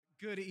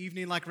Good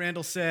evening. Like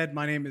Randall said,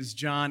 my name is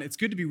John. It's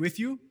good to be with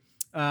you.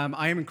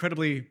 I am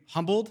incredibly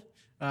humbled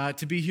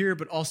to be here,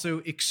 but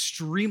also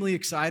extremely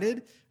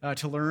excited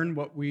to learn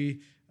what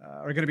we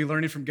are going to be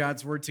learning from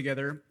God's Word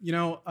together. You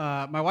know,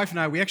 my wife and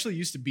I, we actually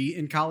used to be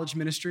in college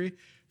ministry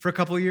for a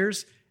couple of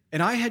years,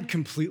 and I had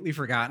completely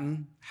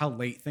forgotten how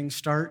late things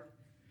start.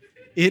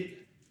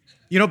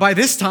 By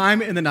this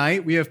time in the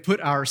night, we have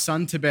put our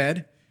son to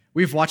bed.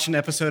 We've watched an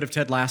episode of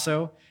Ted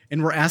Lasso,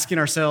 and we're asking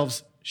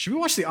ourselves, should we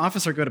watch The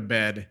Office or go to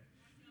bed?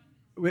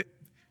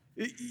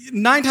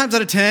 9 times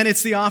out of 10,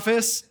 it's The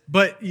Office,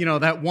 but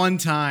that one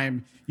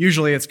time,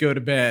 usually it's go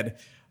to bed.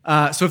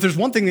 So if there's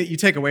one thing that you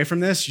take away from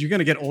this, you're going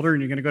to get older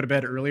and you're going to go to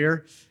bed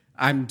earlier.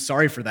 I'm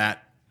sorry for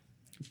that.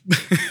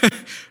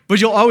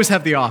 But you'll always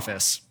have The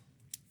Office.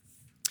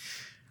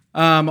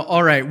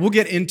 All right, we'll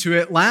get into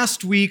it.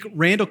 Last week,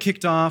 Randall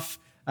kicked off.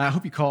 I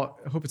hope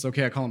it's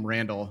okay I call him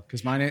Randall,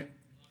 because my name.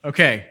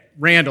 Okay,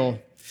 Randall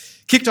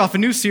kicked off a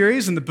new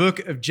series in the book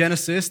of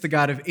Genesis, the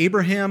God of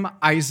Abraham,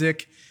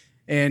 Isaac,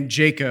 and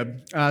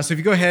Jacob. So if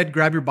you go ahead,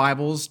 grab your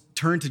Bibles,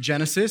 turn to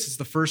Genesis. It's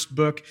the first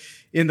book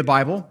in the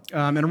Bible.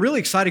 And I'm really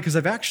excited because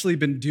I've actually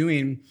been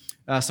doing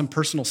some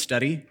personal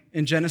study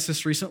in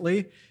Genesis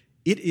recently.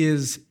 It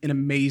is an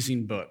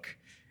amazing book.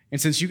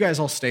 And since you guys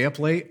all stay up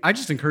late, I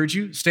just encourage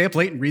you, stay up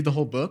late and read the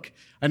whole book.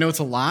 I know it's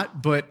a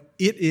lot, but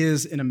it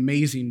is an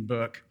amazing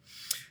book.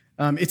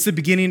 It's the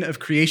beginning of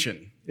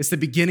creation. It's the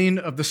beginning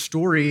of the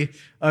story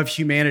of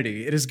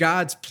humanity. It is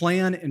God's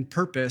plan and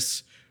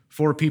purpose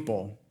for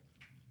people.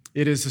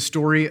 It is a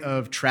story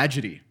of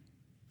tragedy,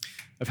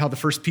 of how the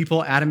first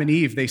people, Adam and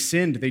Eve, they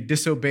sinned, they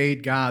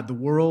disobeyed God. The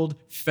world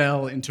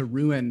fell into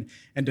ruin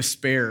and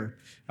despair.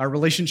 Our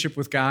relationship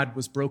with God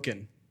was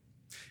broken.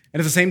 And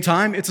at the same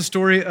time, it's a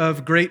story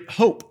of great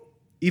hope.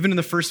 Even in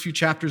the first few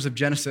chapters of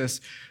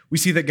Genesis, we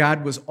see that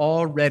God was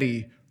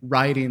already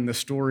writing the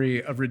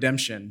story of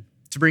redemption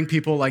to bring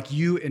people like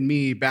you and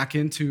me back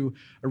into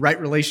a right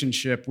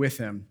relationship with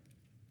him.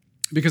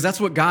 Because that's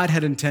what God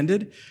had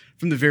intended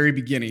from the very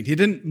beginning. He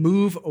didn't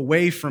move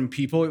away from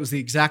people. It was the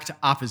exact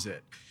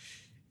opposite.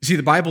 You see,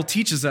 the Bible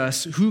teaches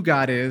us who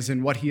God is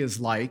and what he is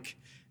like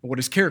and what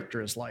his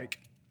character is like.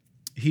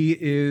 He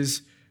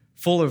is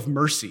full of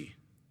mercy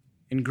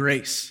and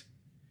grace.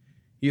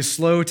 He is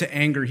slow to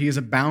anger. He is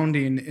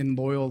abounding in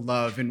loyal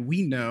love. And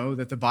we know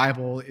that the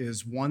Bible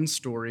is one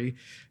story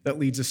that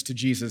leads us to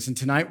Jesus. And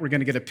tonight we're going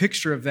to get a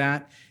picture of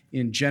that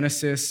in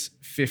Genesis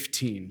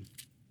 15.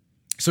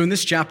 So in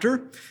this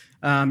chapter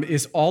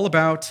is all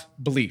about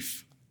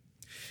belief.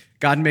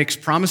 God makes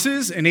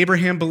promises and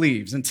Abraham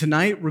believes. And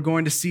tonight we're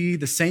going to see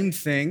the same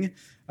thing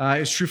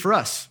is true for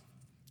us.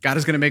 God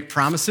is going to make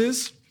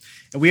promises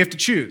and we have to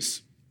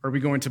choose. Are we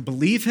going to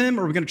believe him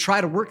or are we going to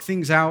try to work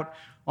things out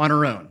on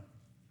our own?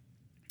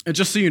 And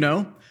just so you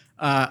know,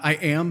 I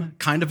am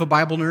kind of a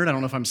Bible nerd. I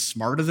don't know if I'm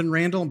smarter than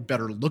Randall, I'm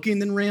better looking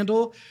than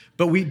Randall,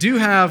 but we do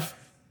have,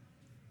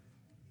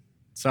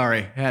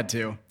 sorry, had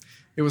to.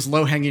 It was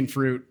low-hanging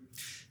fruit.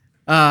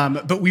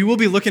 But we will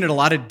be looking at a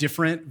lot of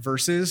different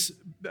verses.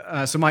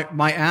 So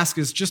my ask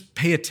is just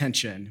pay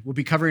attention. We'll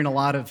be covering a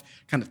lot of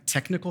kind of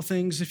technical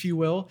things, if you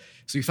will.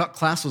 So you thought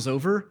class was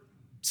over?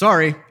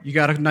 Sorry, you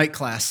got a night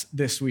class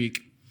this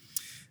week.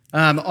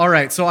 All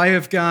right, so I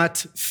have got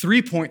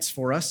 3 points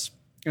for us.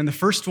 And the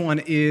first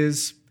one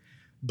is,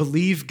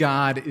 believe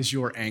God is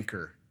your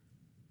anchor.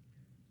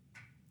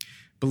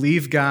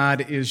 Believe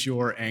God is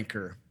your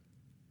anchor.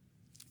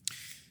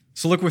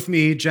 So look with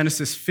me,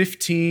 Genesis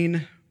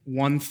 15,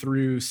 1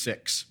 through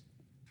 6.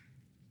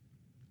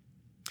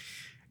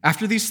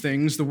 After these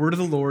things, the word of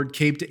the Lord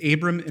came to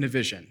Abram in a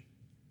vision.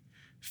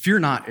 Fear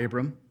not,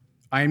 Abram,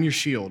 I am your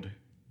shield.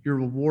 Your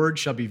reward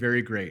shall be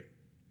very great.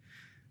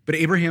 But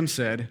Abraham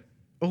said,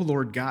 O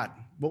Lord God,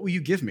 what will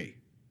you give me?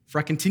 For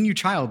I continue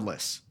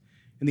childless,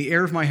 and the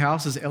heir of my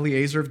house is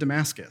Eliezer of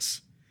Damascus.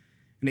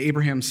 And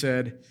Abraham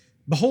said,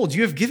 Behold,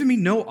 you have given me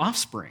no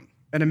offspring,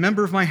 and a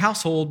member of my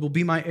household will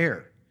be my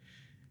heir.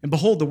 And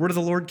behold, the word of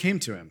the Lord came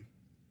to him.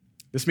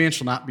 This man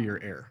shall not be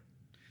your heir.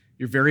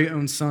 Your very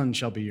own son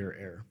shall be your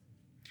heir.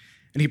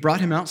 And he brought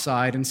him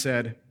outside and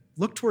said,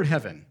 Look toward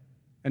heaven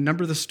and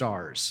number the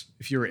stars,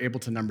 if you are able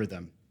to number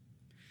them.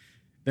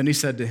 Then he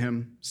said to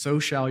him, So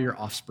shall your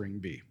offspring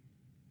be.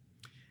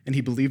 And he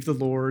believed the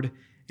Lord,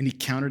 and he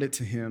counted it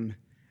to him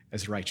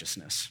as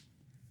righteousness.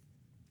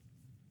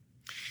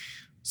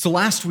 So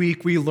last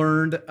week we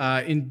learned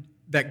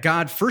that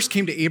God first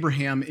came to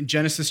Abraham in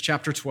Genesis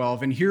chapter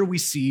 12, and here we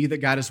see that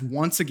God is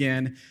once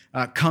again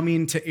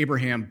coming to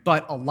Abraham,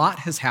 but a lot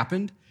has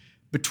happened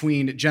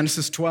between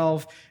Genesis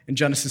 12 and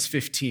Genesis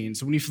 15.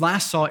 So when you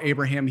last saw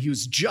Abraham, he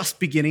was just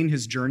beginning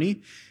his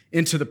journey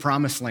into the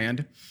promised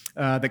land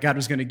that God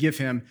was going to give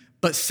him,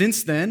 but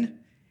since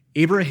then,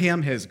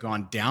 Abraham has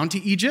gone down to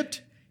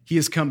Egypt. He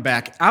has come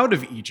back out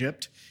of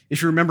Egypt.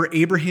 If you remember,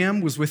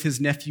 Abraham was with his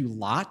nephew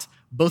Lot.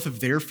 Both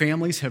of their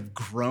families have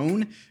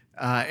grown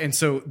And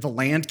so the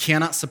land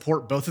cannot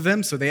support both of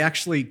them, so they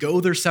actually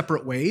go their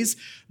separate ways.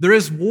 There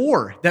is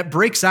war that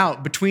breaks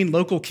out between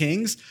local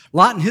kings.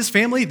 Lot and his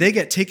family, they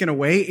get taken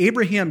away.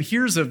 Abraham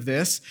hears of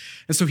this,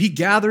 and so he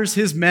gathers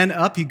his men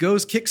up, he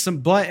goes, kicks some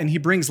butt, and he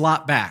brings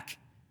Lot back.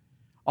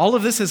 All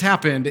of this has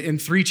happened in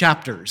 3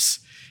 chapters,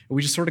 and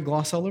we just sort of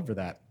gloss all over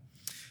that.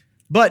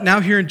 But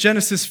now here in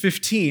Genesis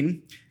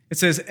 15, it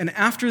says, "And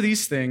after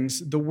these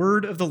things, the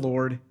word of the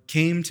Lord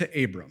came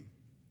to Abram."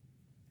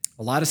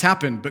 A lot has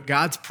happened, but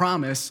God's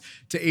promise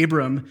to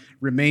Abram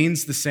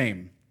remains the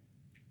same.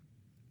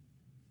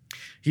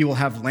 He will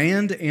have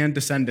land and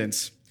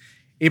descendants.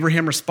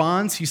 Abraham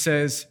responds, he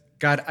says,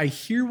 "God, I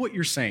hear what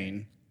you're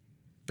saying,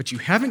 but you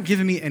haven't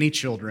given me any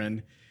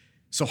children,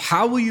 so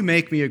how will you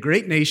make me a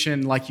great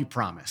nation like you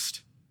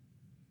promised?"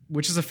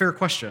 Which is a fair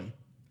question.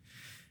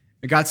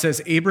 And God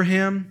says,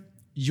 "Abraham,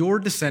 your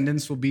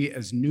descendants will be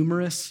as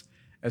numerous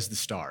as the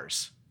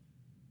stars,"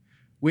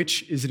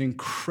 which is an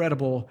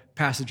incredible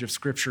passage of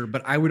Scripture,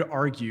 but I would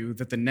argue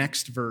that the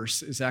next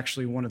verse is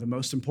actually one of the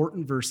most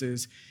important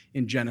verses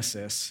in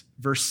Genesis,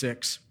 verse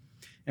 6.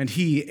 "And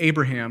he,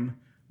 Abraham,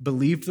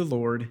 believed the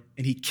Lord,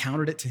 and he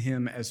counted it to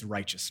him as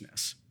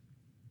righteousness."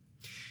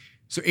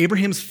 So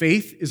Abraham's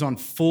faith is on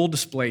full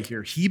display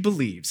here. He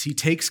believes, he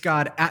takes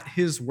God at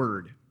his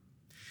word.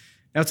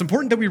 Now, it's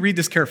important that we read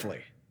this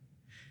carefully,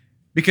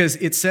 because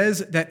it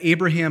says that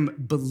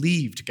Abraham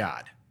believed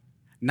God,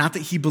 not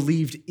that he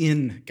believed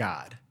in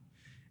God.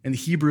 And the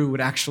Hebrew would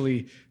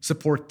actually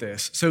support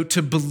this. So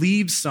to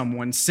believe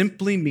someone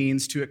simply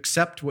means to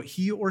accept what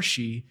he or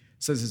she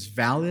says is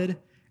valid,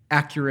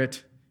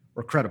 accurate,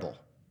 or credible.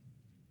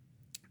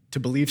 To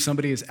believe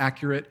somebody is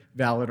accurate,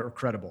 valid, or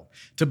credible.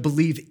 To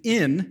believe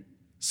in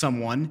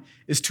someone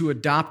is to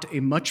adopt a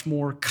much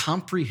more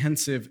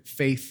comprehensive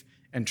faith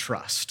and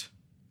trust.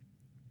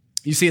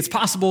 You see, it's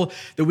possible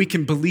that we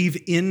can believe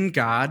in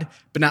God,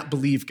 but not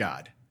believe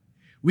God.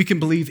 We can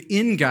believe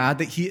in God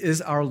that he is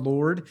our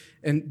Lord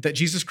and that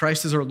Jesus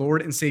Christ is our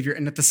Lord and Savior,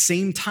 and at the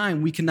same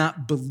time, we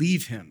cannot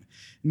believe him,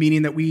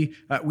 meaning that we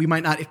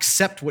might not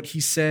accept what he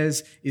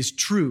says is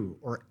true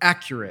or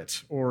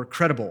accurate or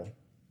credible.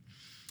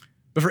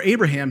 But for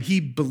Abraham, he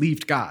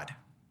believed God.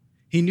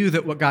 He knew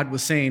that what God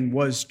was saying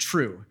was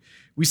true.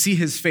 We see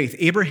his faith.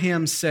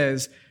 Abraham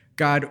says,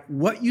 "God,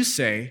 what you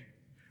say,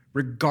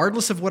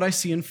 regardless of what I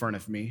see in front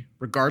of me,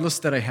 regardless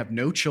that I have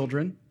no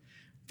children,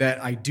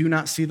 that I do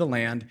not see the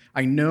land,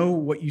 I know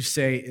what you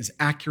say is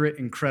accurate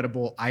and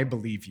credible. I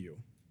believe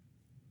you."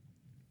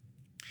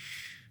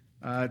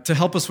 To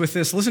help us with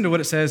this, listen to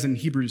what it says in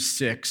Hebrews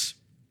 6.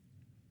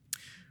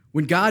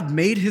 "When God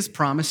made his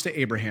promise to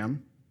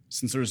Abraham,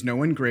 since there is no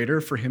one greater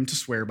for him to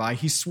swear by,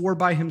 he swore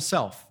by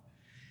himself,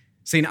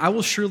 saying, 'I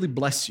will surely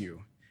bless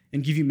you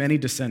and give you many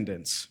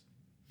descendants.'"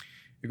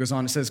 It goes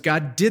on, it says,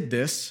 "God did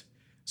this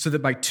so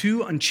that by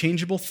 2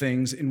 unchangeable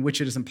things in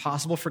which it is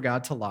impossible for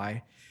God to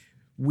lie,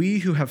 we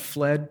who have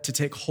fled to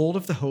take hold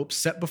of the hope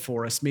set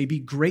before us may be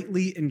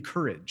greatly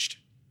encouraged.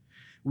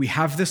 We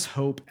have this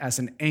hope as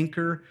an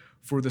anchor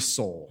for the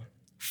soul,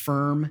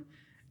 firm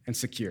and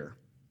secure."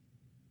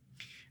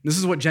 This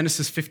is what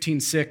Genesis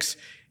 15:6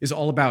 is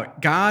all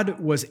about. God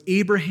was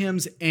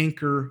Abraham's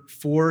anchor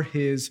for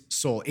his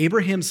soul.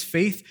 Abraham's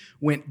faith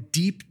went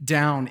deep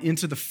down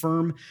into the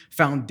firm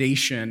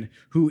foundation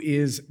who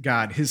is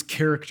God, his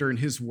character and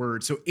his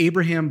word. So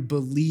Abraham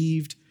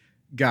believed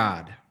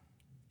God.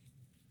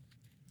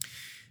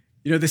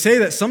 You know, they say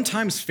that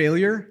sometimes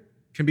failure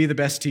can be the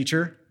best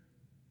teacher,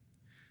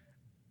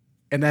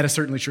 and that is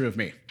certainly true of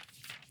me.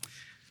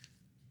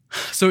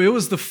 So it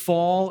was the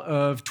fall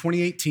of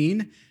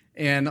 2018,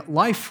 and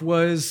life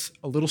was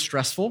a little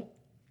stressful.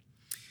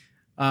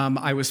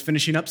 I was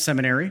finishing up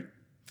seminary,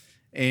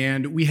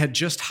 and we had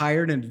just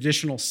hired an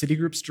additional city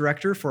groups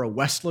director for a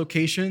West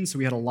location, so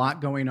we had a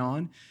lot going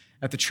on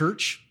at the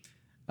church.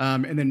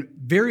 And then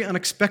very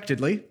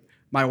unexpectedly,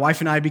 my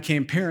wife and I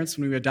became parents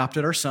when we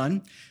adopted our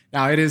son.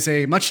 Now, it is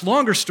a much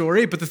longer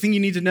story, but the thing you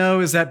need to know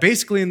is that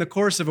basically in the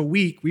course of a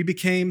week, we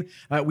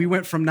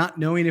went from not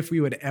knowing if we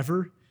would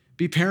ever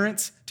be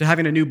parents to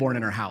having a newborn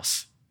in our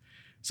house.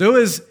 So it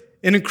was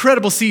an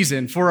incredible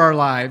season for our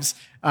lives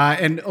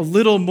and a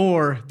little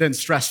more than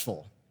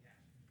stressful.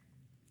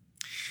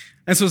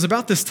 And so it was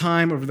about this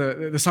time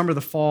over the summer,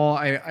 the fall,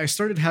 I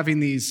started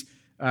having these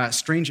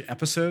strange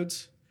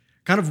episodes,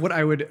 kind of what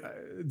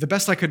the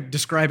best I could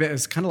describe it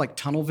as kind of like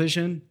tunnel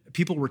vision.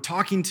 People were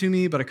talking to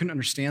me, but I couldn't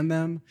understand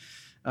them.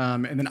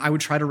 And then I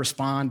would try to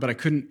respond, but I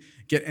couldn't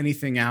get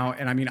anything out.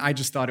 And I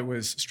just thought it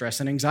was stress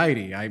and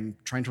anxiety. I'm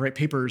trying to write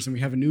papers, and we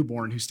have a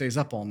newborn who stays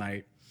up all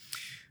night.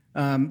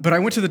 But I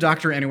went to the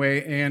doctor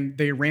anyway, and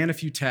they ran a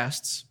few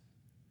tests.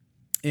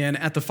 And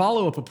at the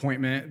follow-up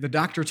appointment, the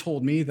doctor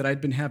told me that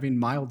I'd been having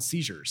mild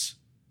seizures.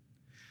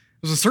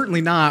 This was certainly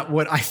not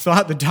what I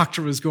thought the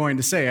doctor was going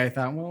to say. I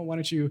thought, well, why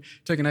don't you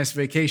take a nice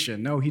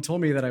vacation? No, he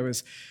told me that I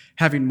was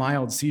having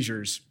mild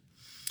seizures.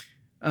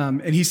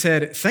 And he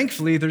said,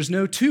 thankfully, there's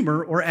no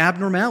tumor or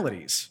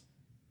abnormalities.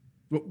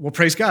 Well,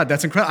 praise God.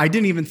 That's incredible. I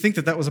didn't even think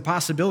that was a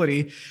possibility.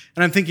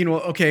 And I'm thinking,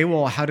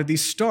 well, how did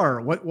these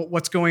start?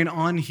 What's going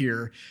on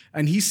here?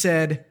 And he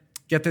said,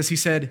 get this, he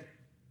said,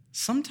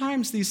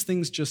 sometimes these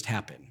things just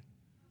happen.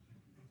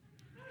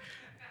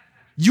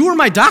 You are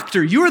my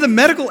doctor. You are the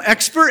medical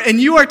expert,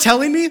 and you are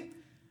telling me,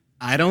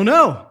 I don't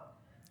know.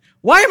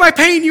 Why am I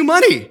paying you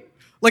money?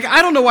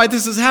 I don't know why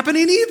this is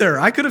happening either.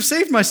 I could have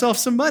saved myself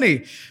some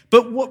money.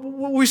 But what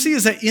we see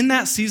is that in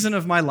that season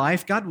of my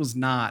life, God was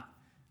not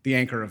the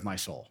anchor of my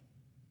soul.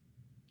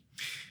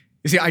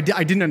 You see, I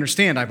didn't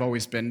understand. I've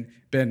always been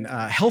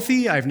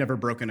healthy. I've never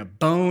broken a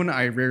bone.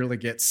 I rarely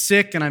get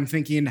sick. And I'm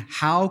thinking,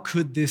 how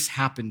could this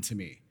happen to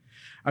me?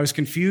 I was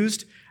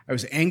confused. I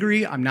was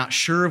angry. I'm not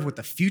sure of what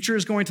the future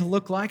is going to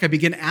look like. I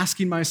began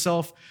asking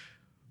myself,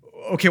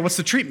 okay, what's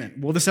the treatment?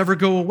 Will this ever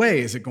go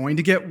away? Is it going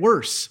to get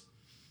worse?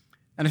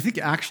 And I think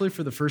actually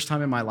for the first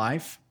time in my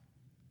life,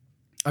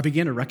 I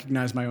began to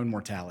recognize my own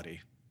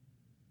mortality.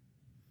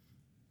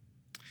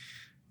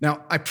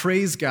 Now, I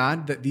praise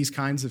God that these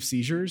kinds of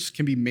seizures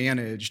can be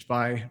managed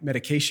by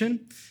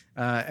medication,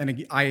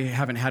 and I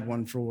haven't had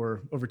one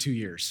for over 2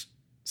 years.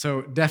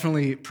 So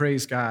definitely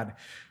praise God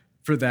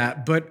for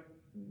that. But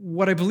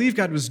what I believe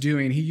God was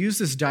doing, he used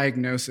this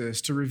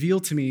diagnosis to reveal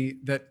to me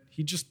that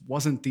he just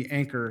wasn't the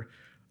anchor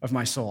of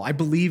my soul. I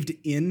believed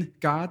in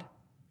God.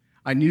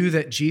 I knew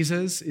that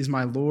Jesus is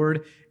my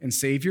Lord and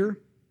Savior,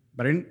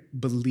 but I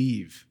didn't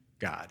believe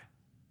God.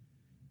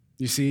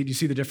 Do you see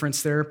the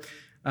difference there?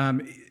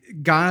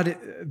 God,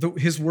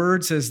 his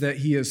word says that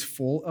he is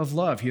full of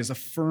love. He has a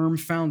firm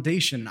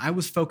foundation. I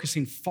was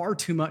focusing far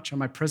too much on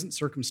my present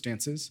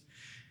circumstances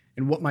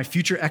and what my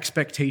future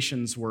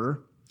expectations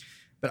were,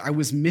 that I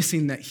was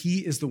missing that he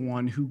is the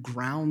one who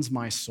grounds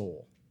my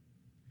soul.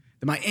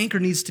 That my anchor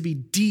needs to be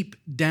deep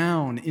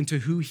down into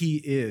who he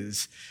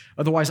is.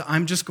 Otherwise,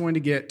 I'm just going to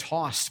get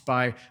tossed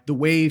by the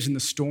waves and the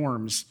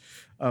storms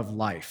of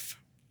life.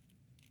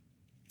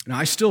 Now,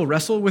 I still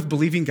wrestle with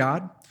believing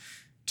God,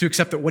 to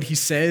accept that what he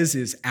says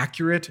is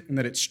accurate and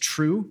that it's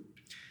true.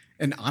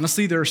 And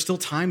honestly, there are still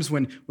times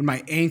when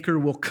my anchor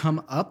will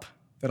come up,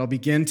 that I'll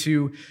begin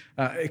to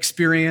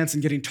experience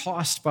and getting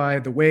tossed by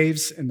the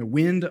waves and the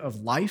wind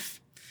of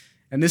life.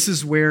 And this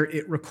is where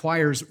it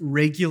requires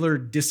regular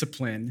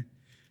discipline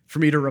for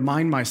me to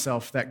remind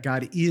myself that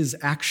God is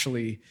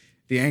actually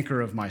the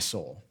anchor of my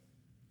soul.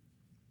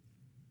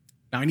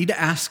 Now, I need to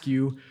ask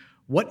you,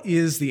 what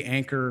is the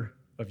anchor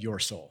of your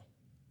soul?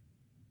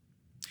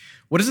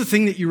 What is the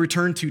thing that you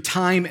return to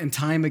time and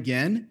time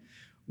again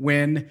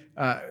when,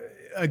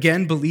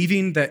 again,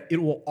 believing that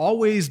it will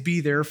always be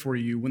there for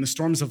you when the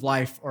storms of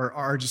life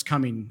are just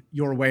coming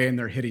your way and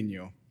they're hitting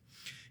you?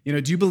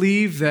 Do you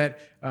believe that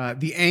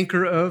the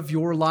anchor of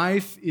your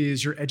life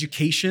is your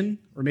education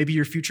or maybe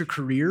your future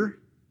career?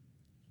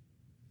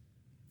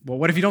 Well,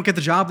 what if you don't get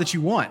the job that you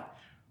want?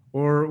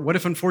 Or what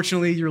if,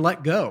 unfortunately, you're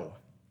let go?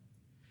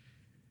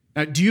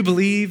 Now, do you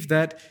believe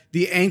that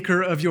the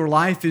anchor of your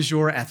life is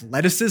your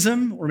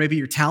athleticism or maybe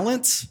your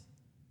talents?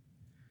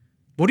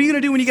 What are you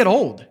going to do when you get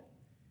old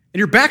and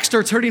your back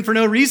starts hurting for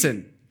no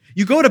reason?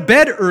 You go to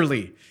bed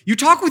early. You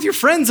talk with your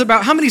friends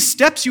about how many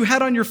steps you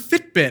had on your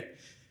Fitbit,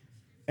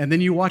 and then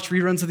you watch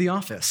reruns of The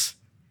Office,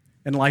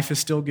 and life is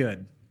still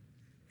good.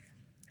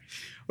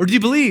 Or do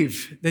you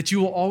believe that you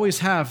will always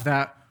have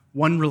that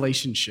one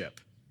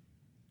relationship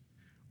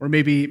or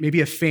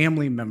maybe a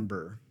family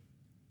member?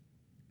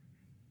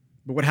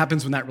 But what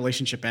happens when that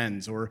relationship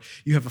ends, or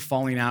you have a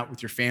falling out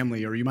with your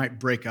family, or you might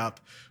break up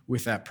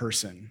with that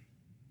person?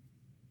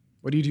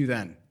 What do you do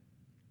then?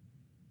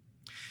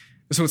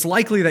 So it's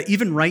likely that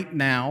even right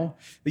now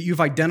that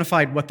you've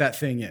identified what that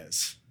thing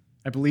is.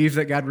 I believe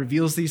that God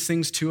reveals these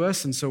things to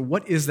us, and so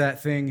what is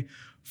that thing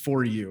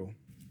for you?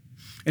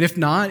 And if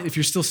not, if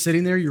you're still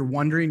sitting there, you're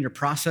wondering, you're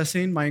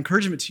processing, my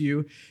encouragement to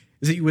you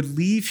is that you would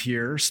leave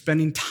here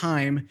spending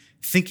time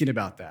thinking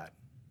about that,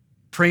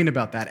 praying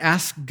about that.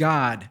 Ask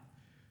God,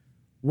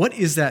 what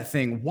is that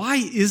thing? Why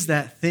is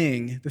that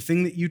thing the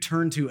thing that you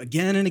turn to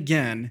again and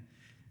again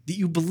that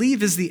you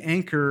believe is the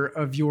anchor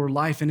of your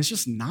life, and it's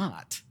just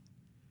not?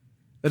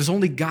 That it's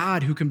only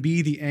God who can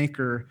be the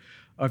anchor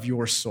of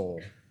your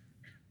soul.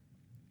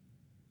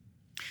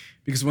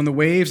 Because when the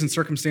waves and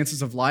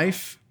circumstances of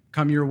life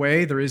come your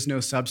way, there is no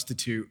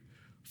substitute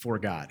for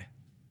God.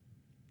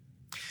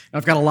 Now,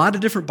 I've got a lot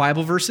of different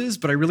Bible verses,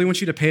 but I really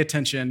want you to pay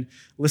attention.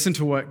 Listen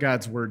to what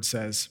God's word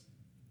says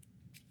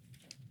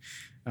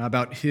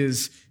about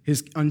his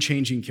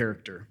unchanging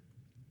character.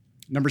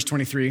 Numbers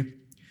 23,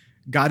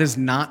 God is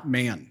not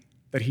man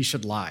that he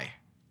should lie,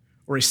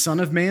 or a son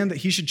of man that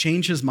he should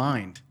change his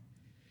mind.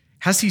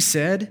 Has he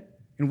said,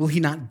 and will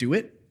he not do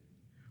it?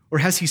 Or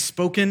has he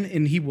spoken,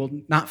 and he will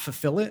not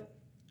fulfill it?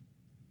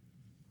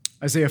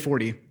 Isaiah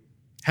 40,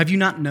 have you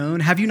not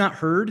known, have you not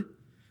heard?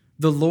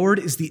 The Lord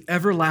is the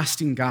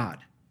everlasting God,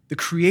 the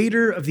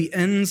creator of the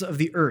ends of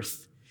the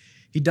earth.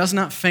 He does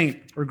not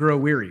faint or grow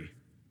weary.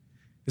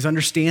 His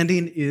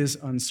understanding is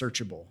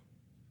unsearchable.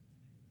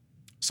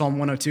 Psalm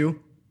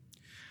 102,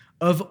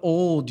 of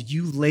old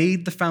you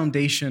laid the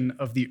foundation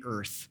of the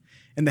earth,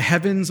 and the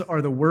heavens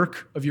are the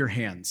work of your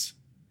hands.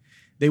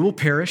 They will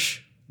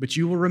perish, but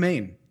you will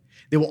remain.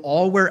 They will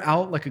all wear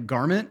out like a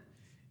garment.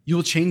 You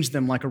will change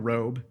them like a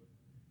robe,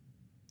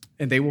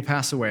 and they will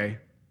pass away,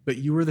 but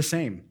you are the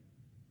same,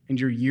 and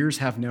your years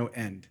have no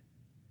end.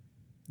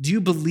 Do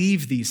you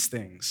believe these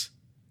things?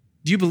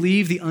 Do you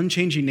believe the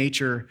unchanging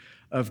nature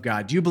of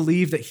God? Do you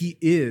believe that he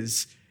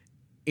is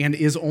and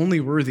is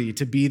only worthy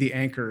to be the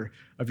anchor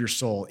of your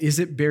soul? Is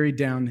it buried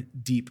down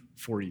deep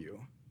for you?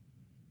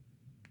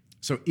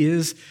 So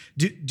do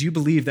you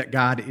believe that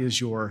God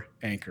is your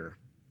anchor?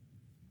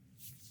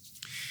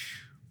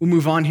 We'll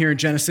move on here in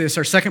Genesis.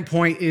 Our second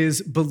point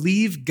is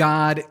believe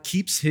God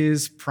keeps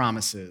his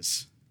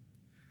promises.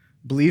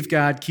 Believe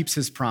God keeps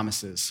his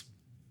promises.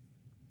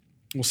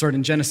 We'll start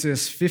in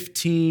Genesis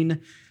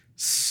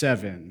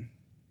 15:7.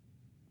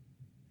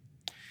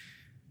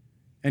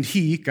 And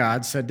he,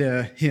 God, said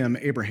to him,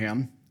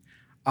 Abraham,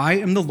 I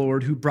am the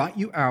Lord who brought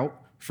you out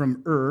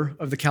from Ur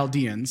of the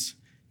Chaldeans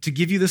to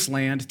give you this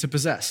land to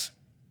possess.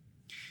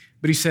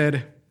 But he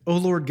said, O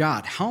Lord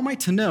God, how am I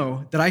to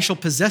know that I shall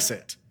possess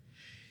it?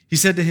 He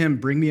said to him,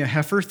 bring me a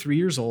heifer 3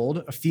 years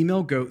old, a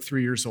female goat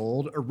 3 years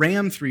old, a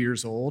ram 3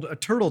 years old, a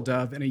turtle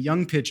dove, and a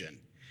young pigeon.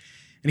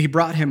 And he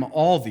brought him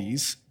all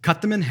these,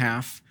 cut them in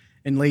half,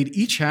 and laid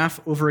each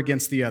half over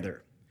against the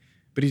other.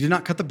 But he did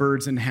not cut the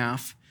birds in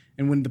half,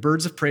 and when the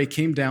birds of prey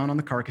came down on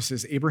the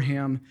carcasses,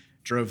 Abraham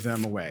drove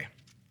them away.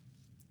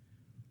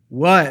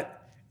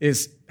 What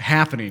is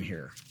happening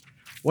here?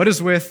 What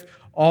is with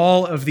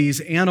all of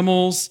these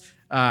animals?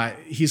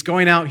 He's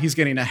going out, he's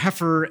getting a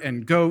heifer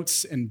and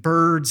goats and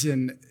birds,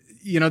 and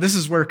this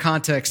is where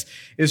context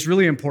is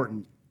really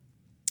important.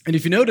 And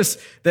if you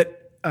notice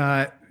that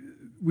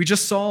we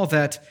just saw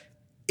that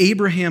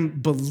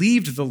Abraham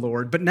believed the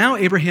Lord, but now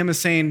Abraham is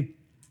saying,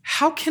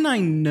 how can I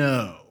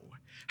know?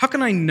 How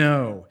can I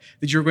know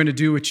that you're going to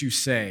do what you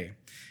say?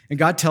 And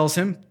God tells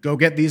him, go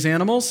get these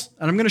animals,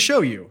 and I'm going to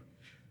show you.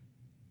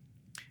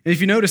 And if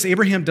you notice,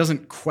 Abraham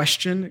doesn't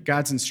question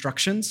God's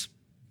instructions.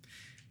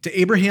 To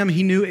Abraham,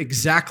 he knew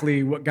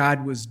exactly what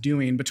God was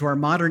doing, but to our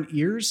modern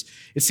ears,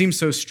 it seems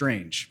so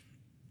strange.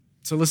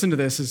 So listen to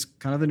this, is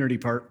kind of the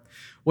nerdy part.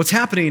 What's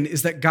happening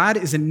is that God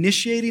is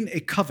initiating a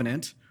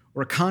covenant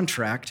or a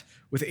contract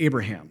with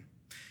Abraham.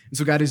 And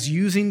so God is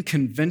using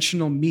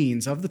conventional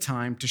means of the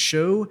time to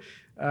show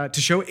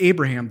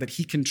Abraham that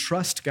he can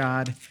trust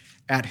God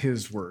at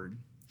his word.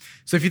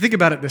 So if you think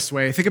about it this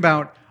way, think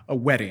about a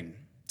wedding.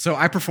 So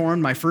I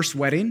performed my first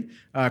wedding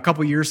a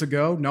couple years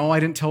ago. No, I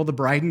didn't tell the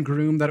bride and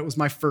groom that it was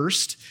my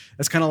first.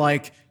 That's kind of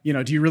like,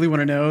 do you really want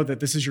to know that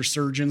this is your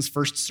surgeon's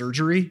first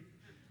surgery?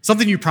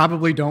 Something you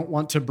probably don't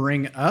want to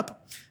bring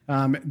up.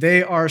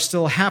 They are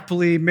still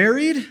happily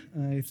married,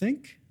 I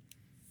think.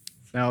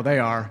 No, they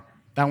are.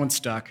 That one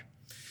stuck.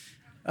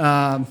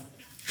 I've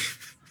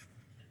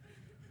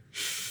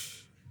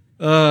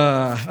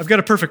got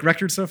a perfect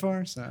record so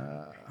far.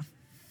 So.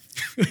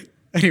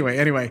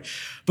 Anyway.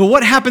 But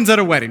what happens at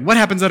a wedding?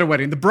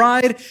 The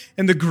bride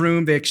and the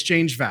groom, they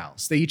exchange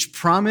vows. They each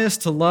promise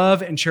to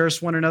love and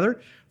cherish one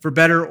another for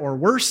better or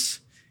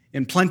worse,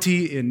 in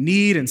plenty, in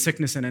need, in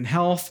sickness, and in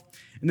health.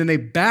 And then they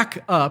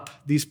back up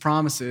these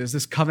promises,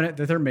 this covenant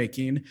that they're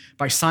making,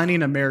 by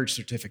signing a marriage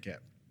certificate.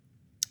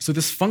 So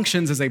this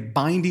functions as a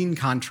binding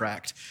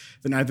contract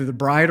that neither the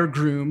bride or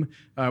groom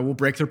will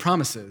break their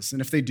promises.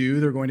 And if they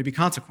do, there are going to be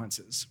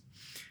consequences.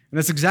 And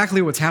that's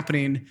exactly what's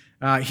happening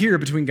here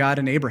between God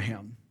and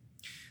Abraham.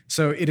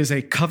 So it is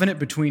a covenant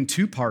between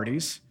two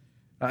parties.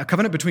 A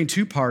covenant between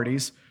two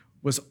parties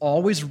was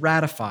always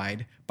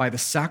ratified by the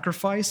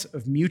sacrifice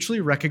of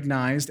mutually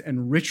recognized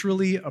and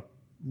ritually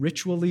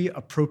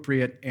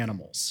appropriate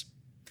animals.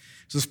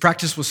 So this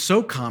practice was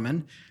so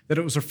common that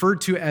it was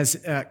referred to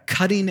as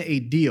cutting a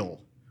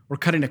deal or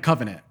cutting a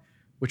covenant,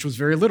 which was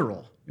very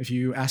literal if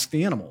you ask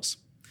the animals.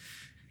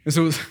 And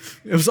so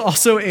it was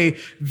also a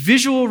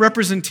visual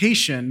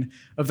representation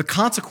of the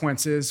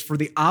consequences for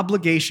the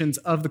obligations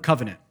of the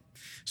covenant.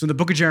 So in the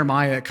book of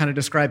Jeremiah, it kind of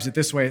describes it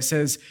this way. It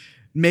says,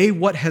 may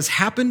what has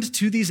happened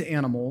to these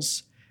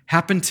animals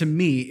happen to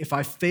me if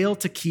I fail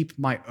to keep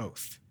my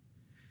oath.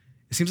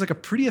 It seems like a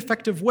pretty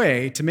effective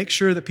way to make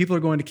sure that people are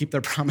going to keep their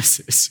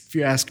promises, if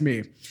you ask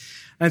me.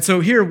 And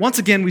so here, once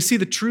again, we see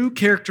the true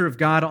character of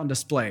God on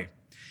display.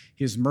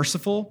 He is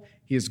merciful.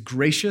 He is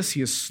gracious.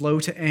 He is slow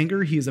to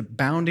anger. He is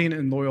abounding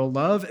in loyal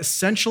love.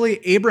 Essentially,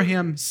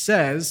 Abraham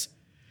says,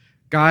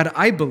 God,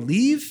 I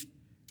believe,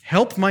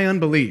 help my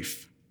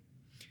unbelief.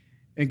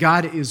 And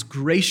God is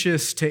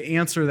gracious to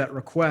answer that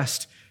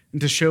request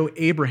and to show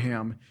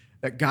Abraham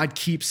that God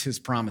keeps his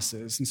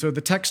promises. And so the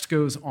text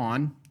goes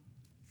on.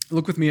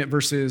 Look with me at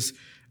verses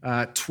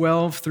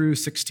 12 through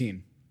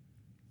 16.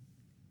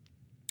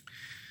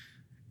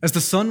 As the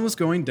sun was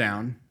going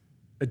down,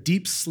 a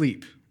deep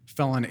sleep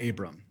fell on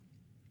Abram.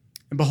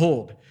 And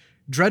behold,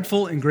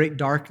 dreadful and great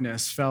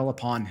darkness fell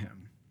upon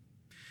him.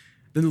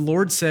 Then the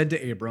Lord said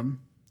to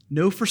Abram,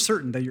 know for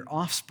certain that your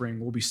offspring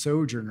will be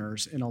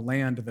sojourners in a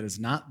land that is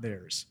not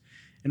theirs,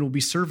 and will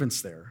be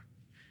servants there,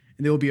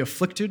 and they will be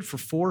afflicted for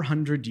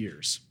 400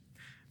 years.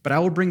 But I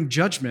will bring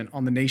judgment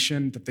on the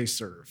nation that they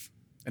serve.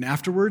 and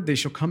afterward they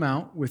shall come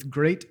out with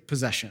great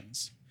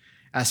possessions.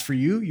 As for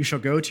you, you shall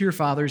go to your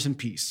fathers in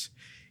peace.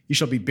 You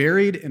shall be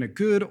buried in a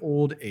good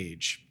old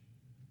age.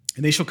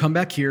 And they shall come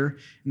back here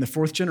in the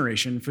fourth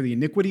generation, for the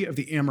iniquity of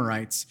the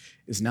Amorites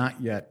is not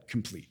yet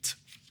complete.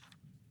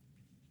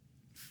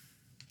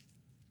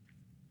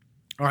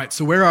 All right,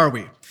 so where are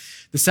we?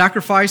 The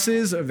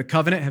sacrifices of the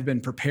covenant have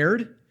been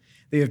prepared.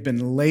 They have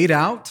been laid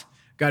out.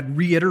 God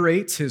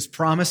reiterates his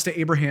promise to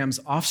Abraham's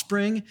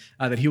offspring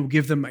that he will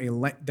give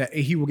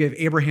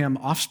Abraham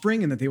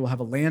offspring and that they will have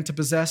a land to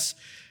possess.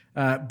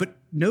 But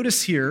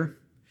notice here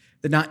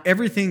that not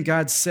everything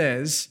God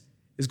says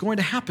is going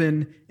to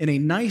happen in a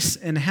nice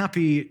and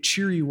happy,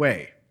 cheery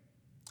way.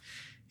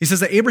 He says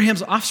that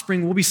Abraham's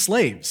offspring will be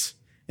slaves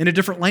in a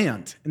different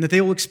land and that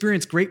they will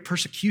experience great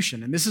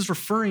persecution. And this is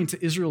referring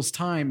to Israel's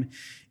time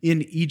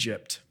in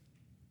Egypt.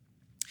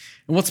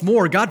 And what's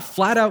more, God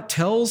flat out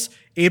tells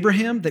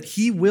Abraham that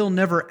he will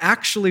never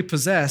actually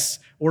possess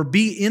or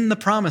be in the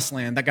promised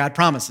land that God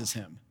promises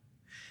him.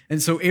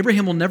 And so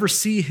Abraham will never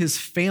see his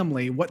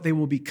family, what they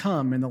will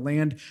become in the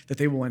land that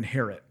they will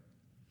inherit.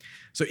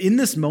 So in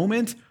this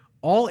moment,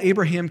 all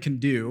Abraham can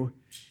do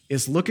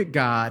is look at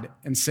God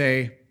and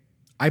say,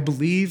 I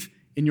believe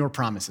in your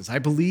promises. I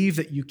believe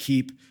that you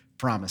keep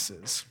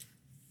promises.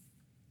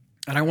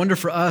 And I wonder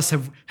for us,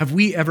 have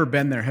we ever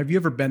been there? Have you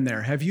ever been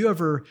there? Have you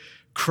ever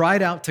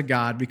cried out to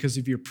God because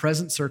of your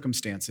present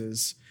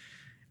circumstances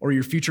or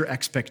your future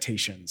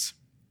expectations?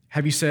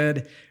 Have you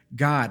said,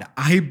 God,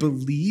 I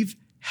believe,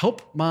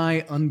 help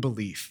my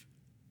unbelief?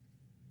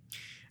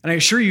 And I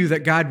assure you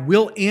that God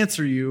will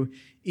answer you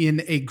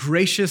in a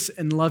gracious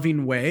and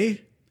loving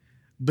way,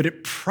 but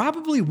it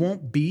probably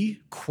won't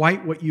be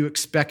quite what you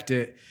expect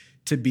it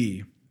to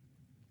be.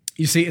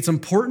 You see, it's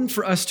important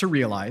for us to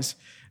realize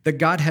that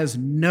God has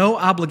no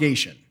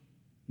obligation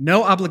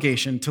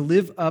to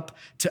live up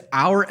to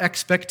our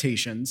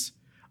expectations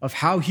of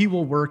how he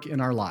will work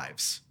in our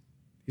lives.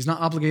 He's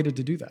not obligated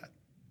to do that.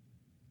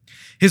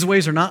 His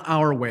ways are not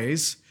our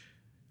ways,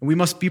 and we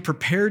must be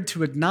prepared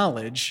to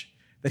acknowledge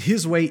that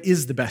his way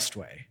is the best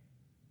way.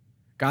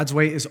 God's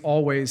way is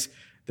always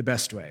the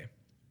best way.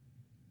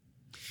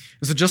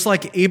 And so just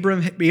like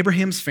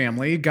Abraham's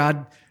family,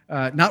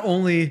 not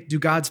only do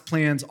God's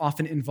plans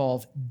often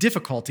involve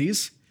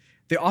difficulties,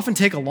 they often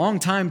take a long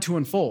time to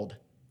unfold.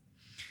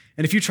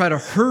 And if you try to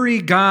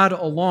hurry God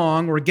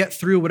along or get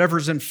through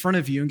whatever's in front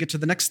of you and get to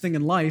the next thing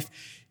in life,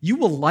 you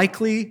will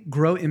likely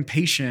grow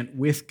impatient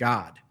with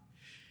God.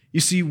 You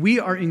see, we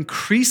are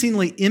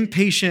increasingly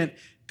impatient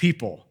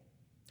people.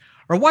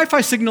 Our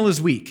Wi-Fi signal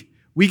is weak.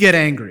 We get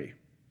angry.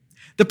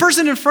 The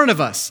person in front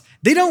of us,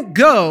 they don't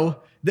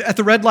go at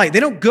the red light. They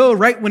don't go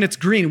right when it's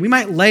green. We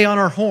might lay on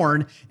our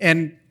horn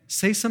and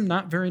say some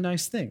not very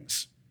nice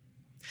things.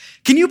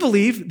 Can you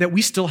believe that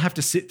we still have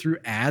to sit through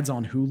ads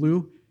on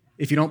Hulu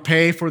if you don't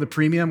pay for the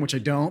premium, which I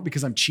don't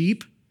because I'm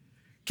cheap?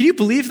 Can you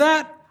believe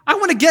that? I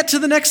want to get to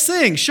the next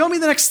thing. Show me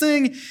the next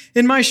thing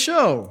in my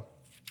show.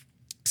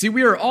 See,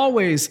 we are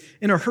always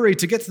in a hurry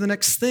to get to the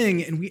next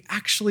thing, and we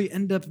actually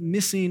end up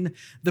missing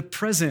the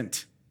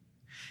present.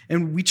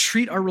 And we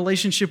treat our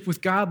relationship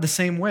with God the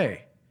same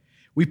way.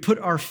 We put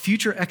our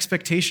future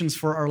expectations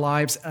for our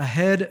lives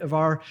ahead of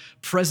our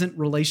present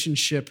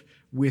relationship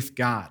with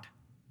God.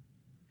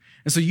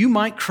 And so you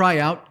might cry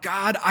out,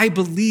 God, I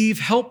believe,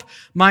 help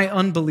my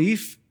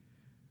unbelief.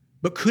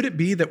 But could it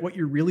be that what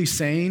you're really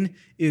saying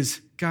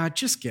is, God,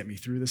 just get me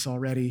through this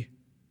already?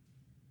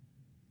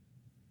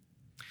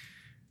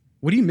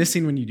 What are you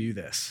missing when you do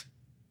this?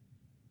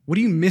 What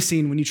are you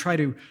missing when you try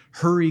to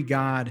hurry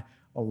God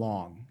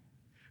along?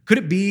 Could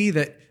it be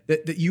that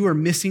you are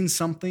missing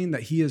something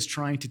that he is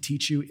trying to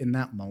teach you in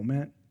that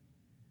moment?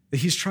 That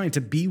he's trying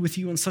to be with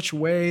you in such a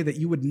way that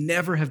you would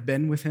never have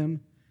been with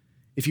him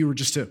if you were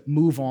just to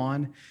move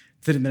on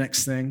to the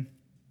next thing?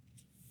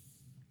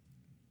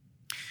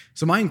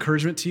 So my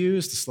encouragement to you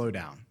is to slow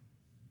down.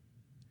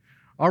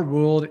 Our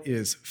world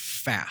is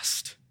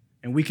fast,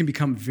 and we can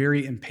become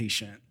very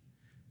impatient.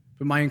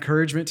 But my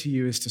encouragement to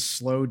you is to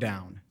slow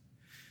down.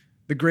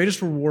 The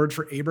greatest reward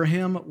for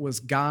Abraham was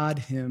God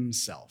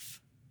himself.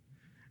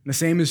 And the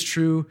same is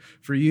true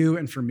for you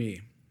and for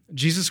me.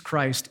 Jesus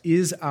Christ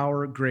is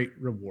our great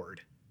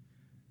reward.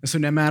 And so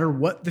no matter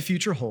what the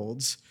future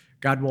holds,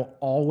 God will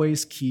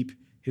always keep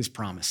his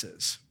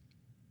promises.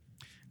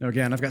 Now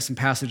again, I've got some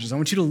passages. I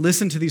want you to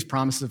listen to these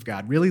promises of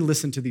God. Really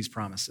listen to these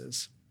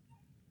promises.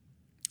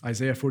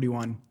 Isaiah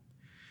 41.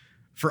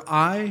 For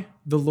I,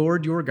 the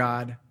Lord your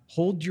God,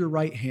 hold your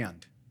right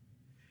hand.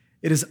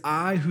 It is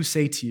I who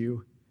say to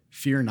you,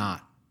 fear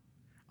not.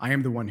 I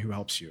am the one who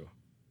helps you.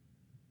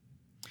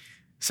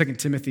 2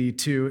 Timothy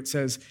 2, it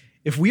says,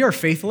 if we are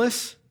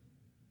faithless,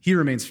 he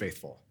remains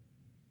faithful,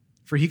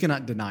 for he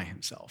cannot deny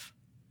himself.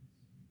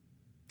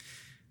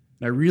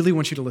 And I really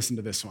want you to listen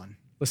to this one.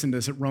 Listen to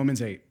this at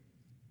Romans 8.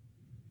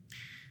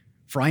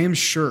 For I am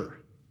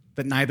sure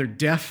that neither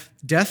death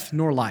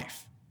nor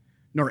life,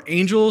 nor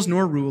angels,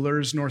 nor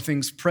rulers, nor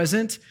things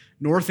present,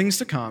 nor things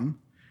to come,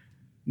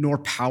 nor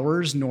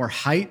powers, nor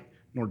height,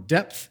 nor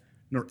depth,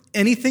 nor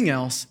anything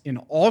else in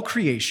all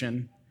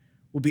creation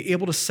will be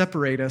able to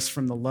separate us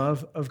from the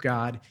love of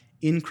God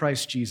in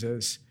Christ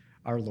Jesus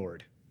our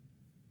Lord.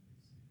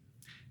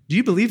 Do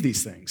you believe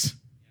these things?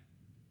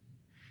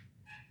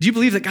 Do you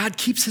believe that God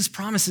keeps his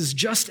promises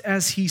just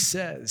as he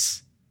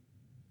says?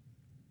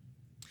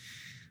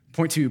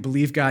 Point 2,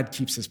 believe God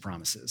keeps his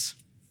promises.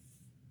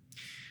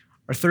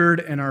 Our third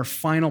and our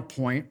final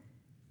point,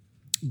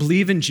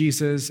 believe in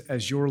Jesus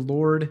as your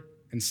Lord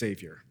and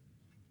Savior.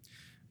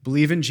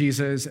 Believe in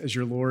Jesus as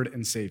your Lord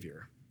and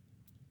Savior.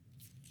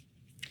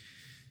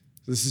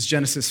 So this is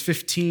Genesis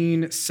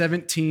 15,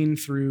 17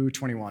 through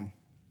 21.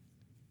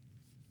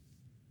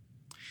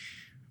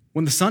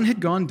 When the sun had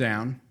gone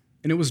down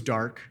and it was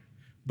dark,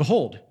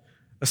 behold,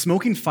 a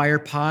smoking fire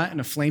pot and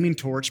a flaming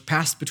torch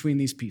passed between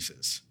these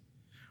pieces.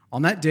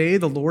 On that day,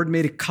 the Lord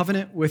made a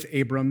covenant with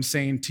Abram,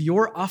 saying, to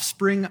your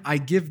offspring I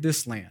give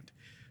this land,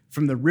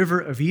 from the river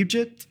of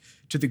Egypt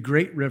to the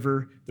great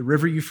river, the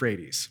river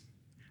Euphrates,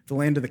 the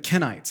land of the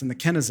Kenites and the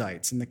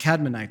Kenizzites and the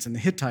Cadmonites and the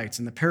Hittites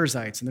and the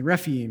Perizzites and the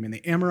Rephaim and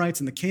the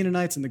Amorites and the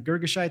Canaanites and the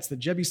Girgashites, the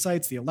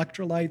Jebusites, the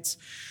Electrolytes.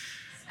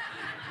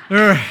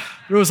 There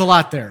was a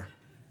lot there.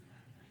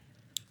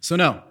 So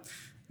no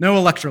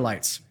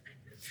electrolytes.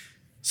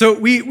 So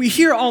we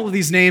hear all of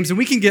these names and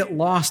we can get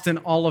lost in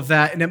all of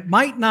that, and it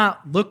might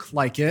not look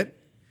like it,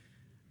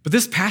 but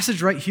this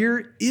passage right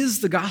here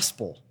is the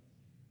gospel.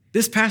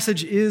 This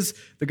passage is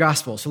the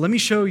gospel. So let me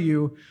show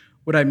you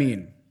what I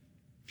mean.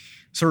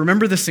 So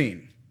remember the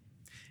scene.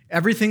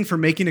 Everything for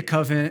making a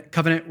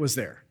covenant was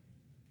there.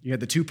 You had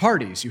the two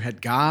parties. You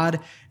had God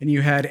and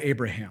you had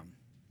Abraham.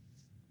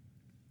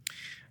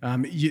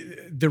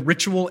 The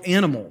ritual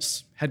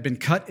animals had been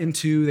cut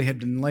into, they had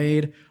been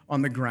laid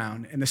on the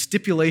ground. And the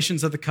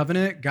stipulations of the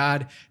covenant,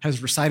 God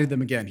has recited them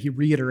again. He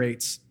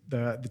reiterates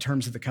the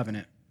terms of the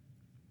covenant.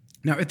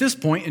 Now, at this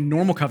point in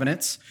normal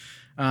covenants,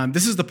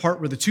 this is the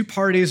part where the two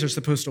parties are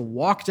supposed to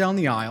walk down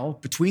the aisle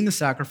between the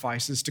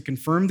sacrifices to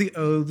confirm the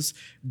oaths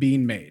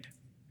being made.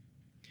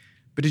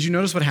 But did you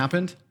notice what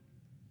happened?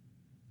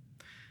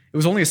 It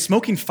was only a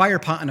smoking fire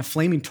pot and a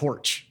flaming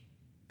torch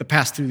that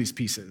passed through these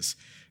pieces.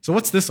 So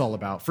what's this all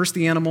about? First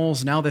the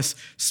animals, now this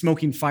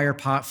smoking fire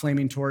pot,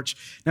 flaming torch.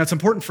 Now it's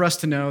important for us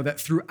to know that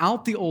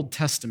throughout the Old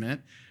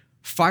Testament,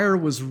 fire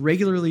was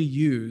regularly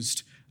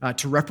used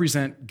to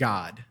represent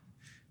God.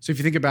 So if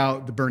you think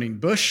about the burning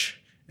bush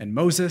and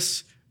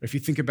Moses, or if you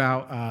think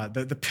about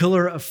the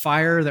pillar of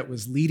fire that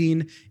was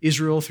leading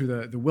Israel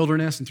through the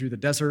wilderness and through the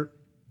desert.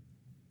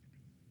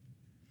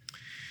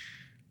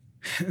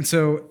 And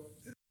so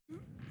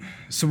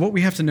what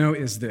we have to know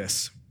is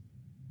this,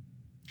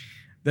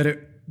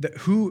 that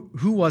who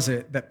was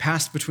it that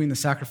passed between the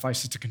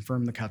sacrifices to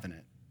confirm the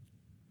covenant?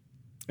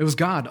 It was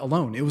God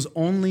alone. It was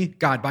only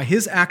God. By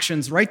his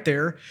actions right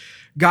there,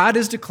 God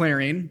is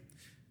declaring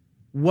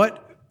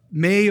what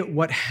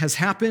has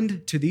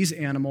happened to these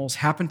animals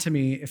happen to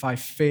me if I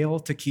fail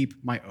to keep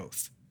my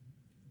oath.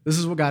 This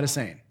is what God is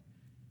saying.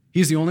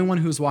 He's the only one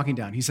who is walking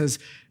down. He says,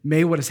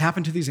 may what has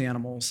happened to these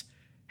animals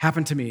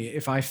happen to me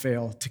if I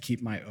fail to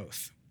keep my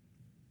oath.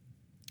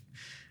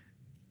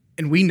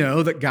 And we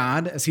know that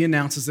God, as he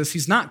announces this,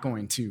 he's not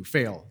going to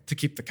fail to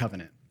keep the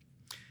covenant.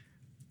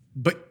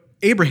 But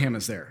Abraham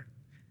is there.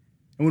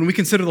 And when we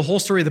consider the whole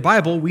story of the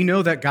Bible, we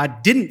know that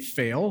God didn't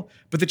fail,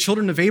 but the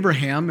children of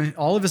Abraham,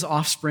 all of his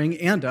offspring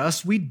and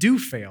us, we do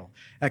fail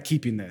at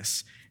keeping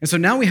this. And so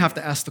now we have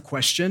to ask the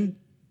question,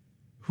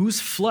 whose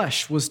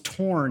flesh was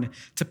torn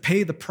to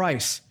pay the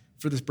price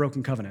for this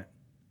broken covenant?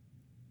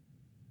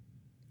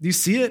 Do you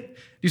see it?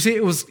 Do you see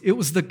it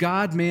was the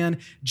God-man,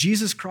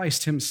 Jesus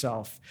Christ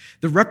himself,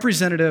 the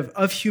representative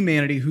of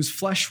humanity whose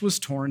flesh was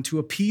torn to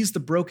appease the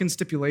broken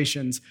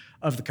stipulations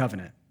of the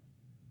covenant.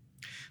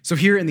 So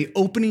here in the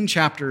opening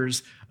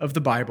chapters of the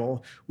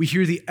Bible, we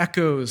hear the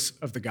echoes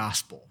of the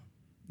gospel,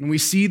 and we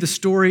see the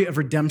story of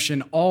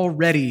redemption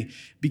already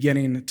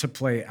beginning to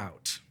play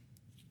out.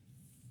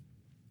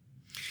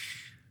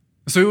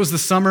 So it was the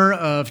summer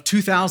of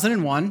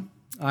 2001.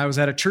 I was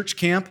at a church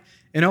camp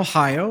in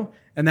Ohio,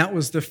 and that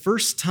was the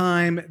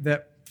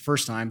the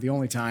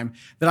only time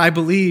that I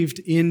believed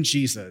in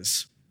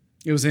Jesus.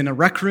 It was in a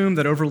rec room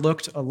that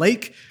overlooked a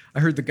lake.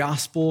 I heard the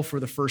gospel for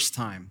the first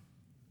time.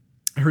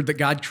 I heard that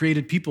God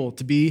created people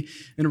to be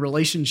in a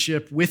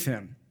relationship with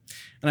him.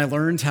 And I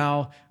learned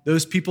how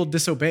those people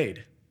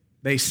disobeyed.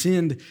 They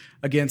sinned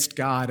against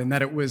God, and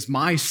that it was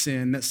my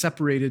sin that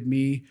separated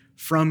me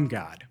from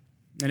God.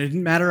 And it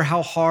didn't matter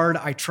how hard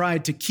I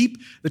tried to keep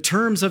the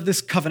terms of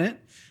this covenant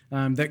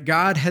that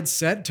God had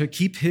set to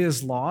keep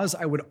his laws,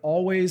 I would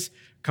always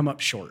come up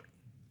short.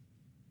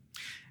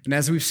 And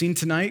as we've seen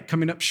tonight,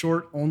 coming up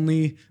short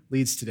only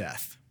leads to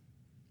death.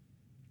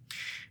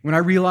 When I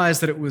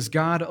realized that it was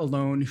God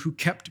alone who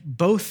kept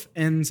both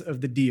ends of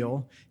the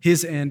deal,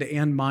 his end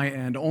and my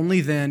end,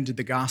 only then did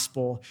the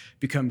gospel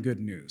become good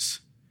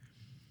news.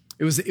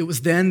 It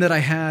was then that I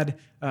had,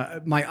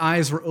 my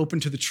eyes were open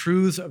to the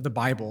truths of the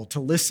Bible,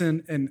 to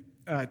listen and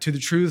to the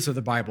truths of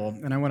the Bible.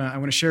 And I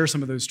want to share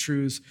some of those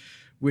truths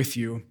with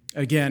you.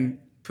 Again,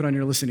 put on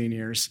your listening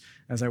ears,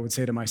 as I would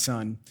say to my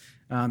son.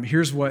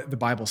 Here's what the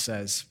Bible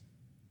says.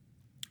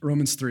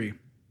 Romans 3.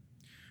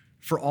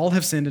 For all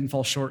have sinned and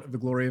fall short of the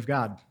glory of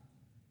God.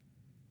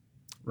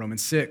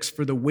 Romans 6,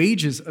 for the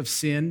wages of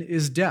sin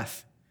is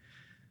death,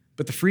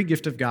 but the free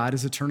gift of God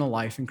is eternal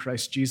life in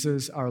Christ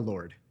Jesus our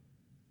Lord.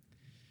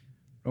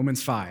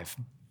 Romans 5,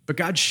 but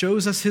God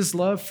shows us his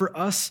love for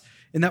us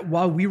in that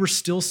while we were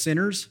still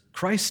sinners,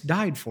 Christ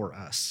died for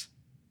us.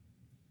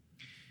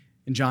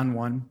 In John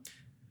 1,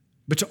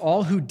 but to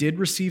all who did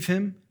receive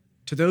him,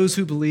 to those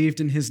who believed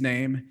in his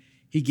name,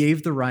 he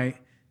gave the right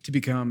to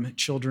become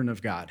children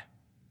of God.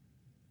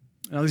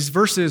 Now, these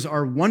verses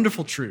are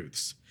wonderful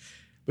truths,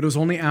 but it was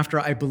only after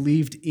I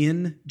believed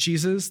in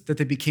Jesus that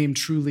they became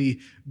truly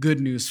good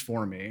news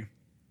for me.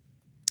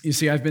 You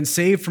see, I've been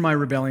saved from my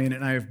rebellion,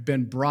 and I have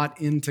been brought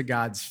into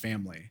God's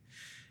family.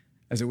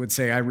 As it would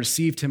say, I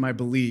received him, I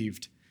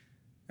believed,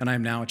 and I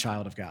am now a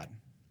child of God.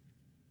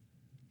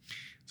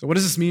 So what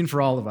does this mean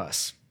for all of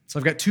us? So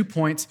I've got 2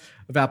 points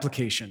of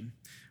application.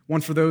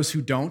 One for those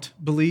who don't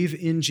believe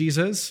in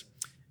Jesus,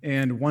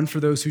 and one for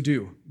those who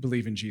do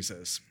believe in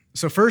Jesus.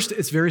 So first,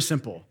 it's very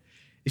simple.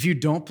 If you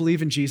don't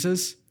believe in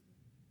Jesus,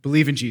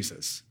 believe in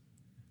Jesus.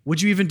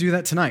 Would you even do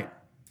that tonight?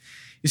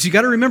 You see, you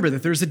got to remember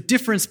that there's a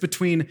difference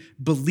between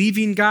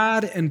believing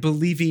God and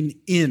believing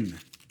in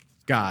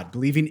God,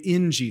 believing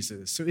in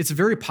Jesus. So it's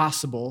very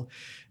possible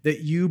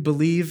that you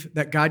believe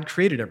that God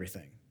created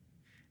everything,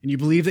 and you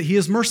believe that he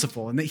is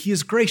merciful and that he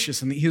is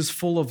gracious and that he is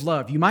full of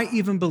love. You might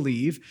even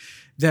believe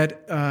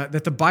that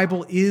the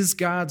Bible is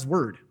God's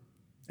word,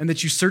 and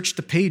that you search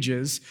the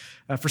pages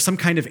for some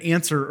kind of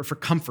answer or for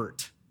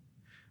comfort.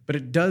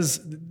 But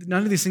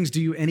none of these things do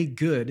you any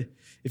good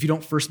if you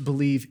don't first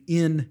believe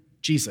in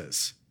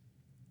Jesus.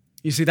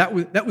 You see, that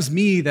was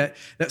me that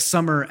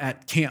summer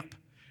at camp.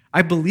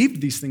 I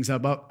believed these things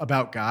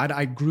about God.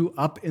 I grew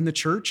up in the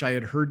church. I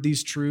had heard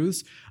these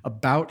truths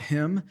about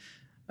him,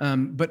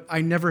 but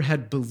I never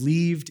had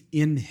believed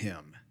in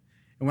him.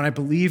 And when I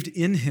believed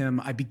in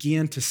him, I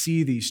began to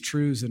see these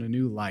truths in a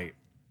new light.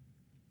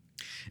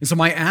 And so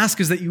my ask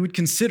is that you would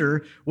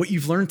consider what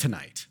you've learned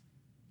tonight.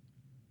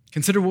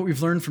 Consider what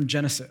we've learned from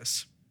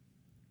Genesis.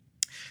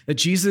 That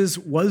Jesus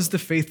was the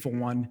faithful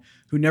one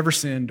who never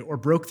sinned or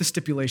broke the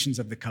stipulations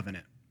of the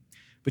covenant,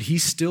 but he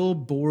still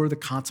bore the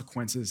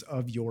consequences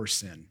of your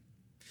sin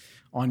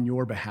on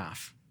your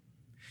behalf.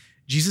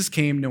 Jesus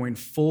came knowing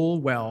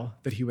full well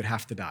that he would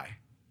have to die.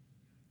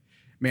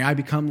 May I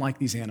become like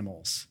these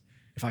animals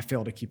if I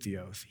fail to keep the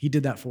oath. He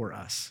did that for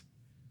us.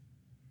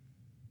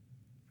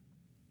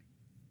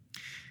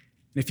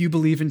 And if you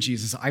believe in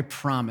Jesus, I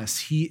promise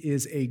he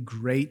is a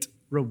great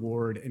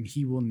reward and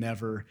he will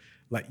never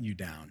let you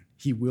down.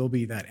 He will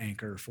be that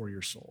anchor for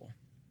your soul.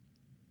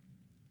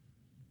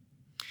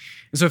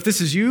 And so if this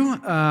is you,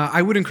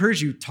 I would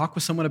encourage you, talk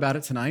with someone about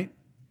it tonight.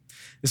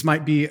 This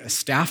might be a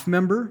staff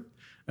member.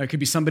 It could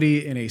be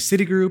somebody in a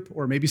city group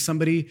or maybe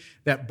somebody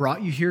that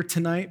brought you here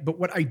tonight. But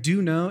what I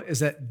do know is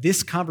that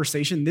this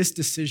conversation, this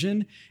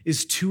decision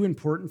is too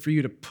important for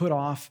you to put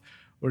off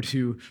or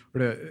to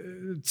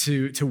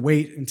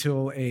wait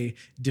until a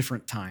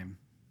different time.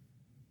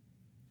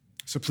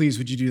 So please,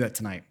 would you do that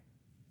tonight?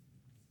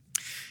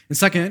 And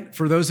second,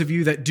 for those of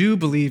you that do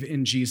believe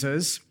in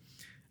Jesus,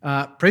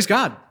 praise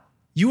God.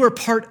 You are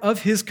part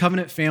of his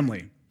covenant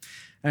family.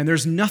 And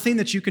there's nothing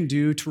that you can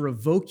do to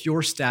revoke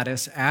your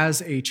status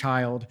as a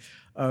child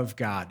of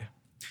God,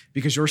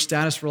 because your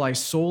status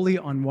relies solely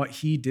on what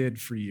he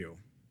did for you.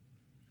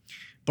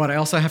 But I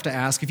also have to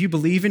ask, if you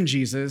believe in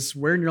Jesus,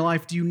 where in your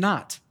life do you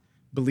not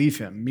believe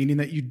him? Meaning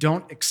that you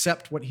don't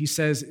accept what he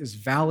says is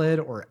valid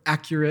or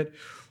accurate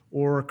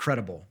or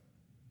credible.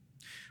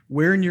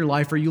 Where in your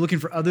life are you looking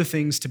for other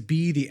things to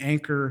be the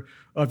anchor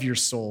of your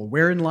soul?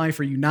 Where in life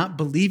are you not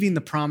believing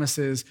the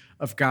promises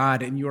of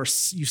God and you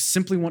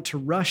simply want to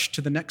rush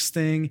to the next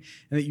thing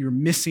and that you're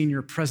missing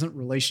your present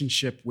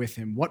relationship with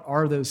him? What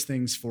are those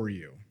things for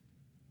you?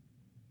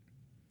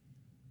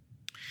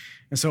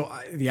 And so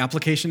the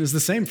application is the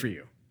same for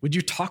you. Would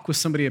you talk with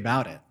somebody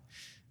about it?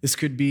 This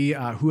could be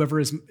whoever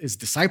is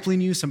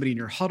discipling you, somebody in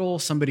your huddle,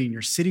 somebody in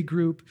your city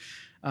group.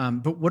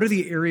 But what are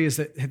the areas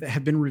that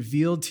have been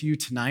revealed to you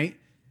tonight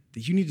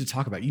that you need to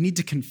talk about? You need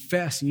to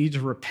confess, you need to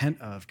repent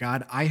of.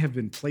 God, I have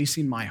been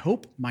placing my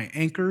hope, my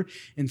anchor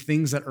in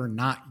things that are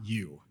not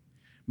you.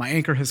 My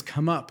anchor has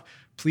come up.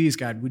 Please,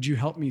 God, would you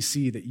help me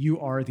see that you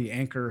are the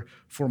anchor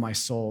for my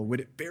soul?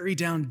 Would it bury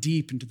down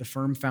deep into the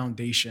firm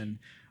foundation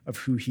of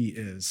who he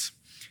is?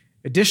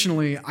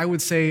 Additionally, I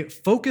would say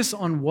focus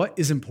on what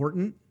is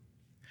important.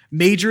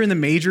 Major in the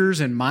majors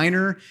and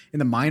minor in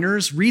the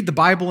minors. Read the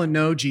Bible and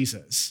know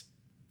Jesus.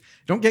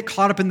 Don't get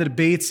caught up in the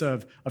debates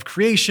of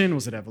creation.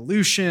 Was it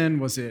evolution?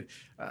 Was it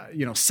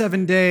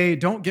 7 day?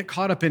 Don't get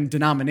caught up in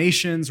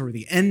denominations or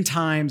the end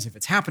times, if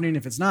it's happening,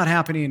 if it's not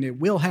happening, it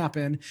will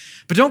happen.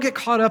 But don't get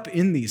caught up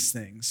in these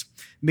things.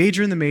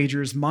 Major in the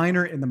majors,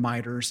 minor in the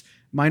minors,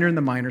 minor in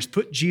the minors.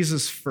 Put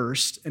Jesus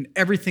first, and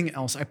everything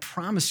else, I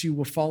promise you,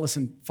 will fall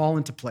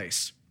into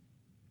place.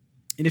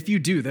 And if you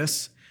do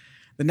this,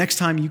 the next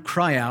time you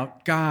cry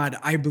out, God,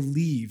 I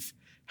believe,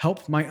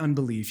 help my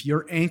unbelief,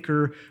 your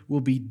anchor will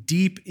be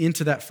deep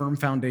into that firm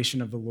foundation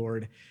of the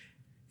Lord,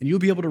 and you'll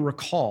be able to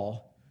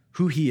recall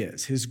who he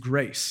is, his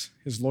grace,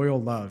 his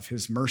loyal love,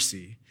 his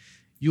mercy,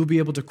 you'll be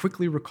able to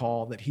quickly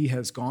recall that he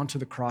has gone to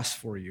the cross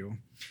for you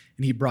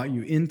and he brought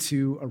you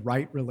into a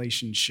right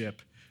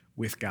relationship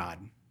with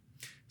God.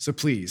 So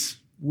please,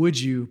 would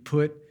you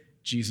put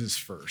Jesus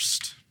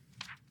first?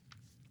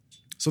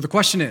 So the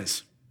question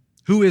is,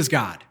 who is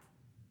God?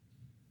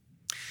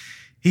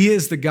 He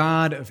is the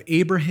God of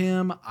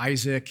Abraham,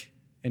 Isaac,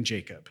 and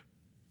Jacob.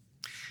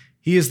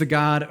 He is the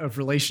God of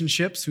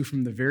relationships who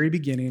from the very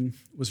beginning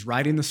was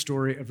writing the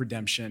story of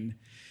redemption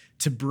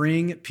to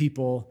bring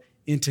people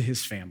into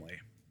his family.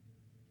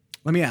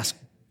 Let me ask,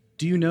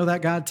 do you know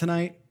that God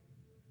tonight?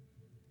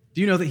 Do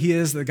you know that he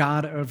is the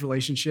God of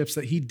relationships,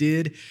 that he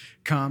did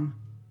come,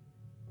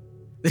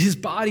 that his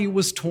body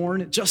was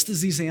torn just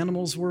as these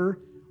animals were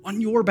on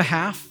your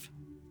behalf?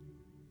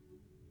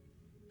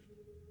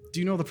 Do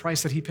you know the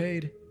price that he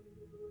paid?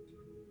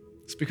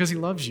 It's because he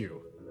loves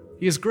you.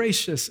 He is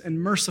gracious and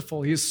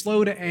merciful. He is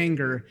slow to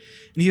anger,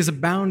 and he is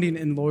abounding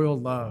in loyal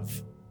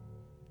love.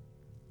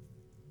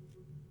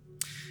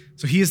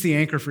 So he is the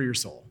anchor for your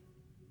soul.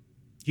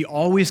 He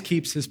always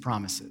keeps his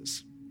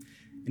promises,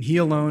 and he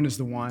alone is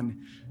the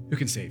one who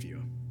can save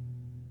you.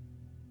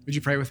 Would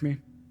you pray with me?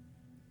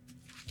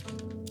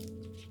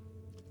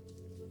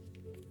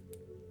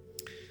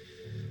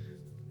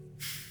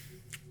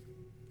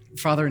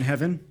 Father in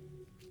heaven,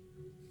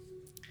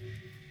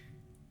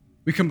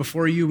 we come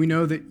before you. We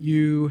know that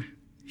you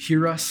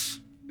hear us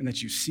and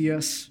that you see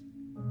us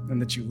and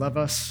that you love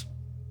us.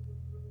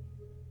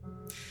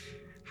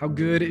 How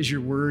good is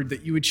your word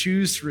that you would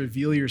choose to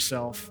reveal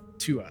yourself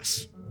to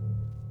us.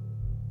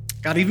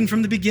 God, even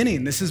from the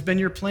beginning, this has been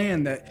your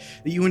plan, that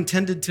you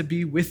intended to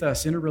be with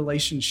us in a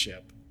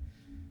relationship.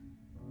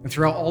 And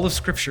throughout all of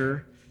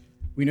Scripture,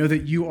 we know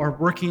that you are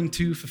working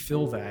to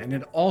fulfill that, and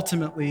it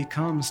ultimately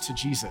comes to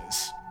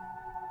Jesus.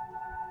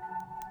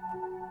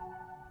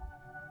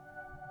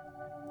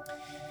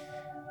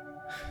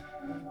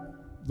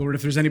 Lord,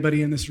 if there's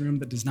anybody in this room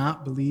that does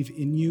not believe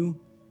in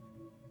you,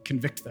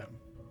 convict them.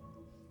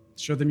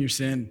 Show them your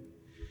sin.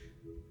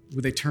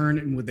 Would they turn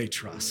and would they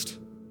trust?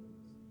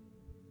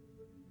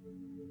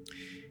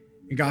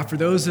 And God, for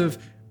those of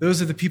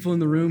the people in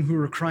the room who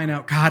are crying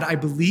out, God, I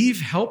believe,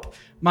 help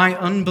my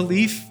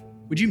unbelief,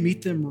 would you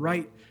meet them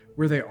right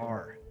where they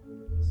are?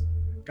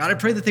 God, I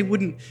pray that they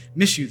wouldn't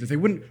miss you, that they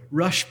wouldn't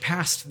rush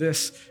past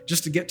this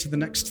just to get to the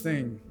next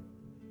thing.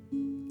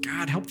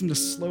 God, help them to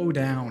slow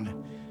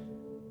down.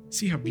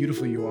 See how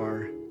beautiful you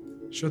are.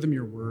 Show them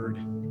your word.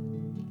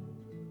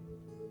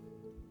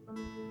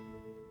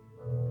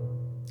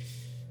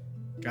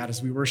 God,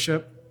 as we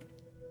worship,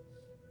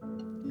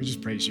 we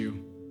just praise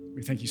you.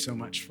 We thank you so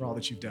much for all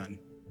that you've done.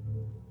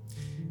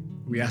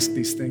 We ask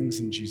these things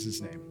in Jesus'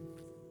 name.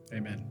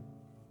 Amen.